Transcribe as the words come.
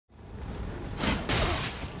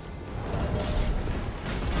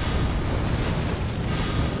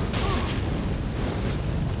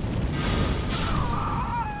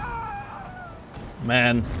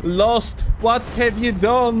man. Lost, what have you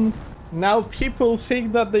done? Now people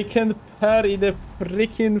think that they can parry the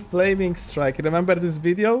freaking Flaming Strike. Remember this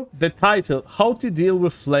video? The title, How to Deal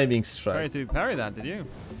with Flaming Strike. Tried to parry that, did you?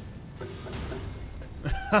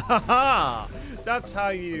 That's how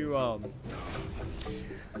you,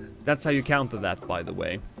 that's how you counter that, by the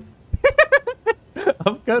way.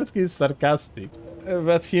 Of course he's sarcastic.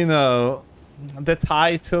 But you know, the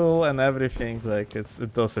title and everything, like,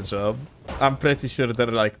 it does a job. I'm pretty sure there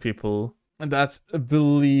are like people that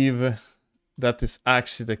believe that is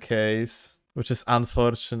actually the case, which is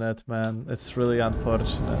unfortunate, man. It's really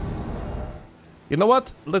unfortunate. You know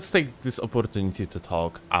what? Let's take this opportunity to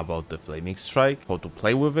talk about the Flaming Strike, how to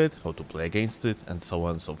play with it, how to play against it, and so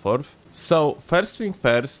on and so forth. So, first thing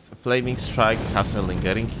first, Flaming Strike has a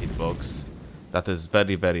lingering hitbox that is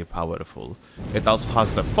very, very powerful. It also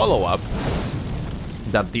has the follow-up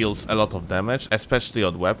that deals a lot of damage, especially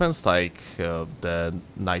on weapons like the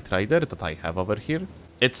Knight Rider that I have over here.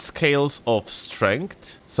 It scales off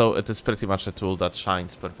strength, so it is pretty much a tool that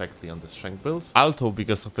shines perfectly on the strength builds. Also,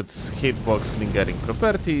 because of its hitbox lingering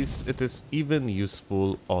properties, it is even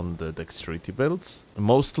useful on the dexterity builds,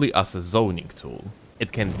 mostly as a zoning tool.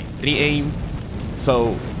 It can be free aim,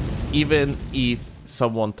 so even if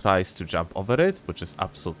someone tries to jump over it, which is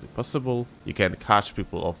absolutely possible, you can catch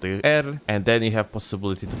people off the air, and then you have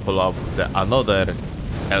possibility to follow up with the another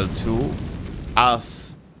L2,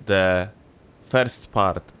 as the first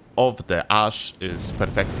part of the Ash is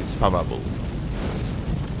perfectly spammable.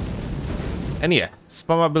 And yeah,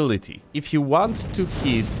 spammability. If you want to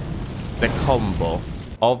hit the combo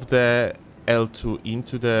of the L2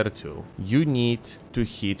 into the R2, you need to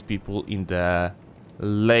hit people in the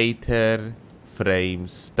later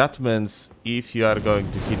frames. That means if you are going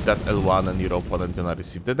to hit that L1 and your opponent gonna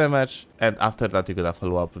receive the damage, and after that you're gonna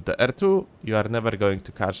follow up with the R2, you are never going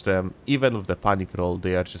to catch them. Even with the panic roll,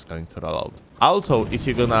 they are just going to roll out. Also, if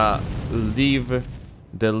you're gonna leave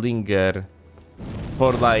the linger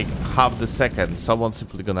for like half the second, someone's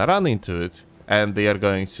simply gonna run into it and they are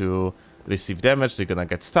going to receive damage, they're gonna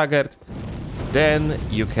get staggered. Then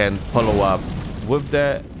you can follow up with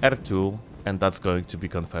the R2 and that's going to be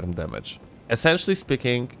confirmed damage. Essentially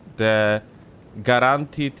speaking, the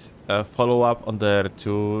guaranteed follow-up on the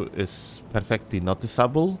R2 is perfectly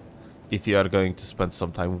noticeable if you are going to spend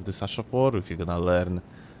some time with this Ash of War, if you're gonna learn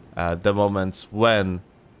the moments when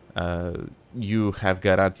you have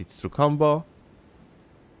guaranteed through combo.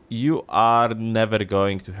 You are never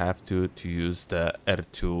going to have to use the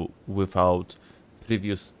R2 without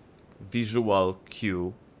previous visual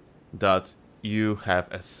cue that you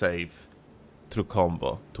have a save through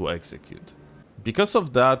combo to execute. Because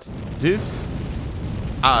of that, this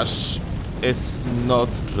Ash is not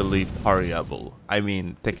really parryable. I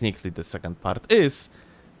mean, technically the second part is,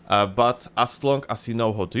 but as long as you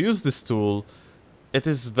know how to use this tool, it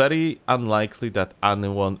is very unlikely that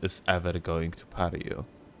anyone is ever going to parry you.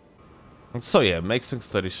 So yeah, make long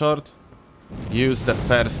story short, use the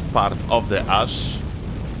first part of the Ash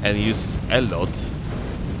and use it a lot.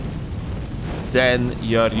 Then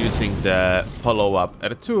you're using the follow-up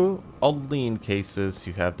R2 only in cases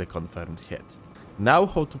you have the confirmed hit. Now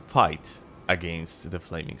how to fight against the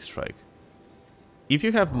Flaming Strike. If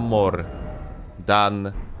you have more than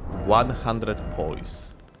 100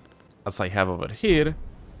 poise, as I have over here,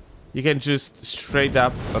 you can just straight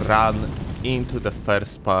up run into the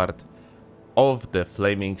first part of the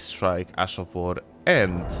Flaming Strike Ash of War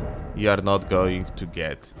and you are not going to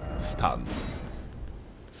get stunned.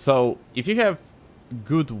 So, if you have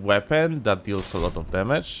good weapon that deals a lot of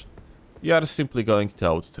damage, you are simply going to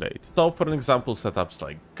outtrade. So, for example, setups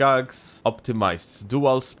like gags, optimized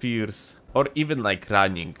dual spears, or even like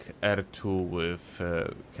running R2 with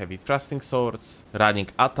heavy thrusting swords, running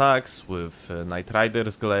attacks with Knight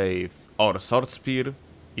Rider's Glaive, or Sword Spear,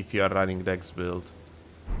 if you are running Dex build.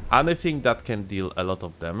 Anything that can deal a lot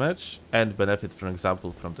of damage and benefit, for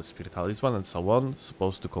example, from the Spear Talisman and so on,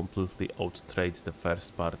 supposed to completely outtrade the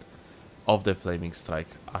first part of the Flaming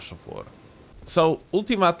Strike Ash of War. So,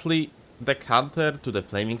 ultimately, the counter to the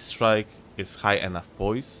Flaming Strike is high enough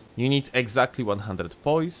poise. You need exactly 100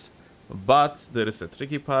 poise, but there is a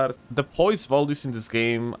tricky part. The poise values in this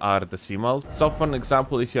game are decimals. So for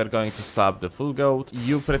example, if you are going to slap the full goat,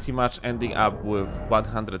 you pretty much ending up with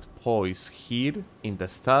 100 poise here in the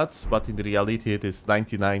stats, but in reality it is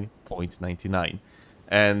 99.99.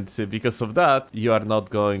 And because of that, you are not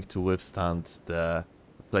going to withstand the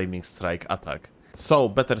Flaming Strike attack. So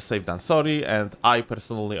better safe than sorry, and I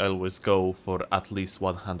personally always go for at least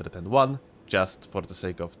 101, just for the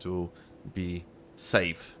sake of to be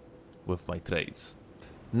safe with my trades.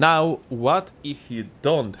 Now, what if you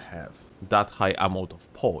don't have that high amount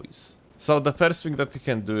of poise. So the first thing that you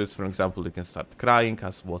can do is, for example, you can start crying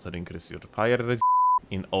as water increases your fire resistance.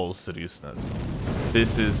 In all seriousness,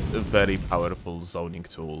 this is a very powerful zoning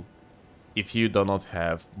tool. If you do not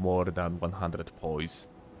have more than 100 poise,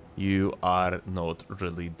 you are not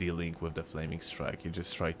really dealing with the Flaming Strike. You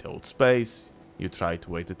just try to hold space, you try to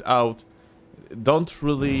wait it out. Don't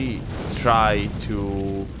really try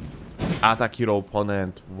to attack your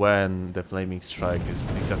opponent when the Flaming Strike is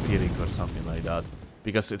disappearing or something like that,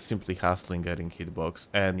 because it's simply hassling getting hitbox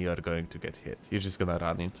and you're going to get hit. You're just gonna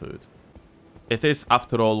run into it. It is,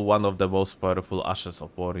 after all, one of the most powerful Ashes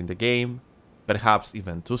of War in the game, perhaps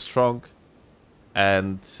even too strong,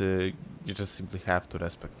 and you just simply have to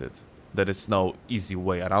respect it. There is no easy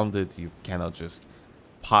way around it. You cannot just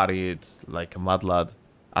parry it like a mad lad,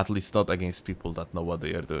 at least not against people that know what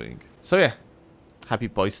they are doing. So yeah, happy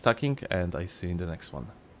poise stacking, and I see you in the next one.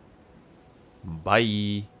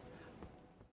 Bye!